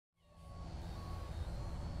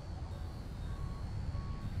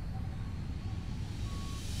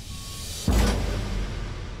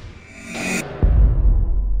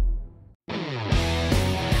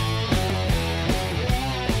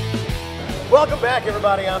Welcome back,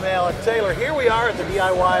 everybody. I'm Alan Taylor. Here we are at the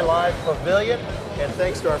DIY Live Pavilion, and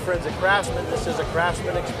thanks to our friends at Craftsman, this is a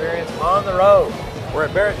Craftsman experience on the road. We're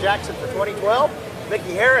at Barrett-Jackson for 2012.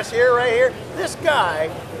 Mickey Harries here, right here. This guy,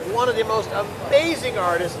 one of the most amazing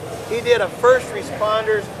artists. He did a first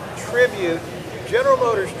responders tribute General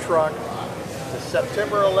Motors truck to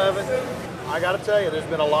September 11th. I got to tell you, there's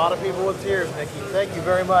been a lot of people with tears, Mickey. Thank you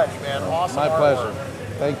very much, man. Awesome My artwork. pleasure.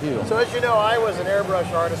 Thank you. So as you know, I was an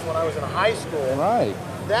airbrush artist when I was in high school. Right.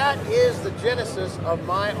 That is the genesis of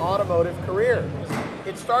my automotive career.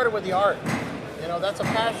 It started with the art. You know, that's a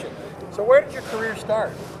passion. So where did your career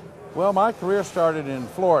start? Well, my career started in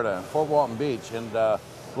Florida, Fort Walton Beach, and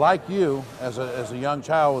like you, as a young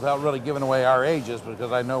child, without really giving away our ages,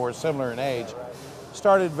 because I know we're similar in age,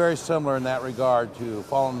 started very similar in that regard to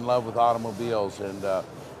falling in love with automobiles. And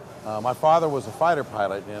my father was a fighter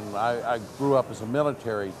pilot, and I grew up as a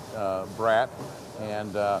military brat,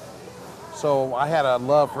 and so I had a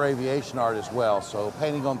love for aviation art as well. So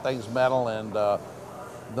painting on things metal and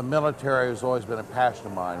the military has always been a passion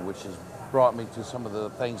of mine, which has brought me to some of the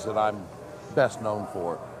things that I'm best known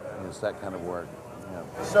for, is that kind of work.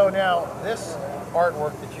 Yeah. So now, this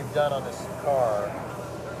artwork that you've done on this car,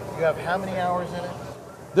 you have how many hours in it?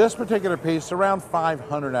 This particular piece, around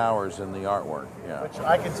 500 hours in the artwork. Yeah. Which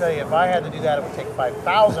I can tell you, if I had to do that, it would take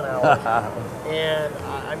 5,000 hours. And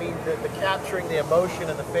I mean, the capturing the emotion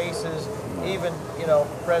in the faces, even, you know,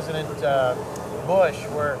 President Bush,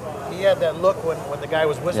 where he had that look when the guy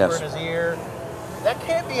was whispering in his ear. That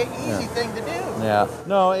can't be an easy thing to do. Yeah,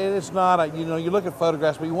 no, it's not. You know, you look at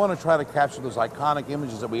photographs, but you want to try to capture those iconic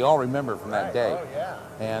images that we all remember from that day. Oh,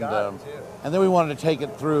 yeah. And then we wanted to take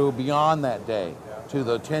it through beyond that day to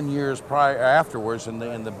the 10 years afterwards, and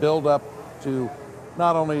the build up to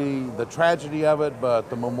not only the tragedy of it, but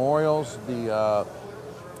the memorials, the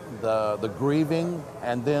grieving,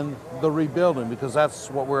 and then the rebuilding, because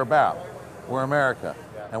that's what we're about. We're America,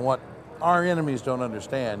 and what our enemies don't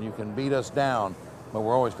understand, you can beat us down, but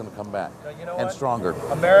we're always going to come back, you know and stronger.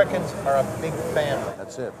 Americans are a big family.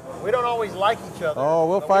 That's it. We don't always like each other. Oh,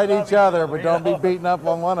 we'll fight each other, but don't be beating up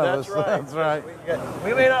on one of us. That's right.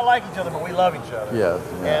 We may not like each other, but we love each other. Yes.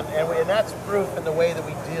 Yeah. And that's proof in the way that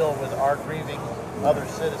we deal with our grieving other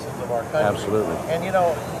citizens of our country. Absolutely. And you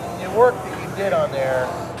know, the work that you did on there,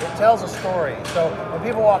 it tells a story. So when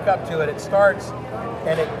people walk up to it, it starts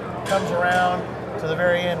and it comes around to the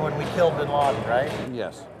very end when we killed bin Laden, right?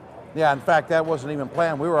 Yes. Yeah, in fact, that wasn't even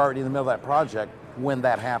planned. We were already in the middle of that project when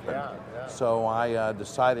that happened. Yeah. So I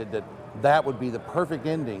decided that that would be the perfect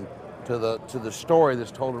ending to the story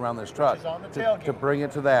that's told around this truck. Which is on the tailgate. To bring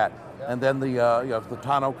it to that. Yeah. And then the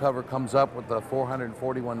tonneau cover comes up with the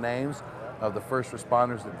 441 names of the first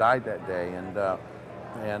responders that died that day.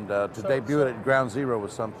 And to debut it at Ground Zero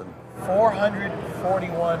was something.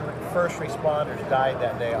 441 first responders died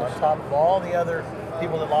that day, on top of all the other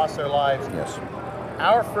people that lost their lives. Yes.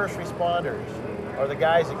 Our first responders are the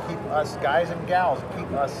guys that keep us, guys and gals, that keep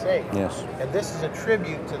us safe. Yes. And this is a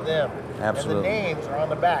tribute to them. Absolutely. And the names are on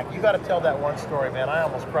the back. You got to tell that one story, man. I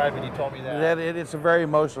almost cried when you told me that. It's a very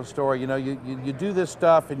emotional story. You know, you do this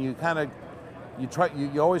stuff, and you kind of,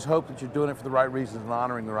 you always hope that you're doing it for the right reasons and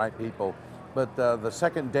honoring the right people. But the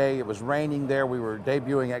second day, it was raining there. We were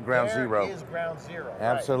debuting at Ground Zero. There is Ground Zero.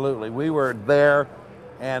 Absolutely. Right. We were there,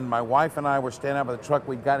 and my wife and I were standing up at the truck.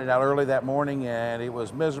 We'd gotten it out early that morning, and it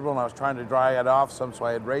was miserable, and I was trying to dry it off some, so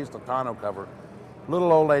I had raised the tonneau cover.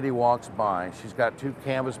 Little old lady walks by. She's got 2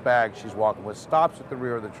 canvas bags she's walking with, stops at the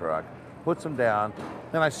rear of the truck, puts them down.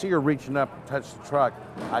 Then I see her reaching up to touch the truck.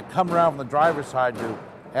 I come around from the driver's side to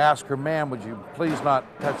ask her, ma'am, would you please not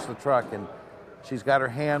touch the truck? And she's got her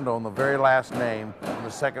hand on the very last name in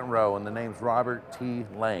the second row, and the name's Robert T.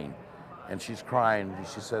 Lane. And she's crying.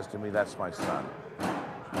 She says to me, that's my son.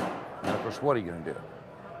 And of course, what are you going to do?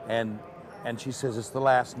 And she says, it's the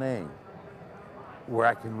last name where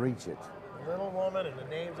I can reach it. The little woman, and the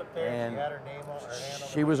name's up there. And she had her name on her hand.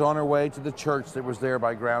 She was on her way to the church that was there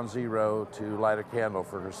by Ground Zero to light a candle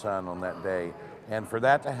for her son on that day. And for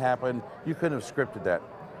that to happen, you couldn't have scripted that.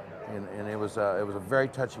 And it was a very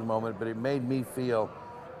touching moment, but it made me feel,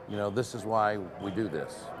 you know, this is why we do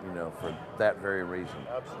this, you know, for that very reason.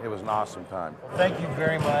 Absolutely. It was an awesome time. Well, thank you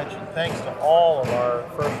very much, and thanks to all of our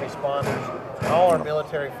first responders, and all our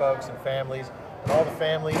military folks and families, and all the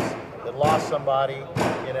families that lost somebody.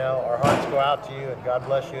 You know, our hearts go out to you, and God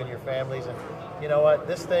bless you and your families. And you know what,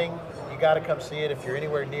 this thing, you got to come see it if you're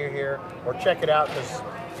anywhere near here, or check it out, because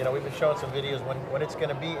you know, we've been showing some videos when it's going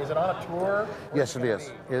to be. Is it on a tour? Yes, it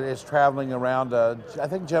is. It is traveling around. I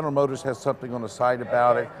think General Motors has something on the site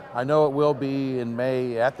about it. I know it will be in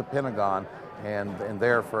May at the Pentagon. and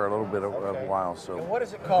there for a little bit of a while. And So what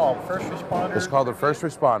is it called? First responder? it's called the First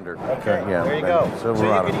Responder. Okay, Yeah, there you go.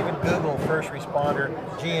 Silverado. So you can even Google first responder,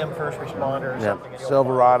 GM first responder, or Yeah, something. and you'll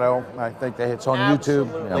Silverado. I think it's on find it. YouTube.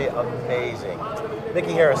 Absolutely Yeah. amazing.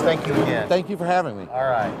 Mickey Harris, thank you again. Thank you for having me. All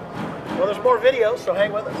right. Well, there's more videos, so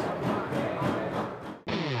hang with us.